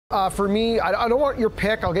For me, I don't want your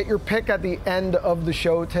pick. I'll get your pick at the end of the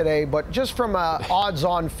show today. But just from a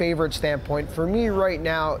odds-on favorite standpoint, for me right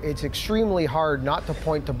now, it's extremely hard not to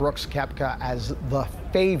point to Brooks Koepka as the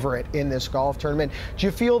favorite in this golf tournament. Do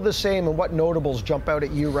you feel the same, and what notables jump out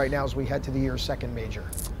at you right now as we head to the year's second major?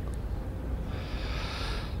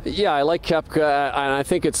 Yeah, I like Koepka, and I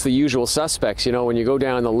think it's the usual suspects. You know, when you go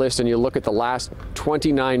down the list and you look at the last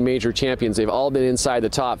 29 major champions, they've all been inside the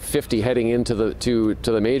top 50 heading into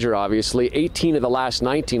the major, obviously. 18 of the last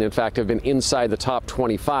 19, in fact, have been inside the top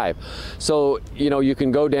 25. So, you know, you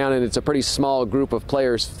can go down, and it's a pretty small group of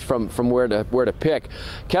players from where to pick.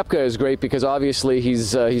 Koepka is great because obviously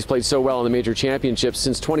he's played so well in the major championships.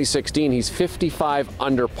 Since 2016, he's 55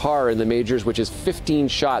 under par in the majors, which is 15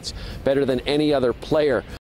 shots better than any other player.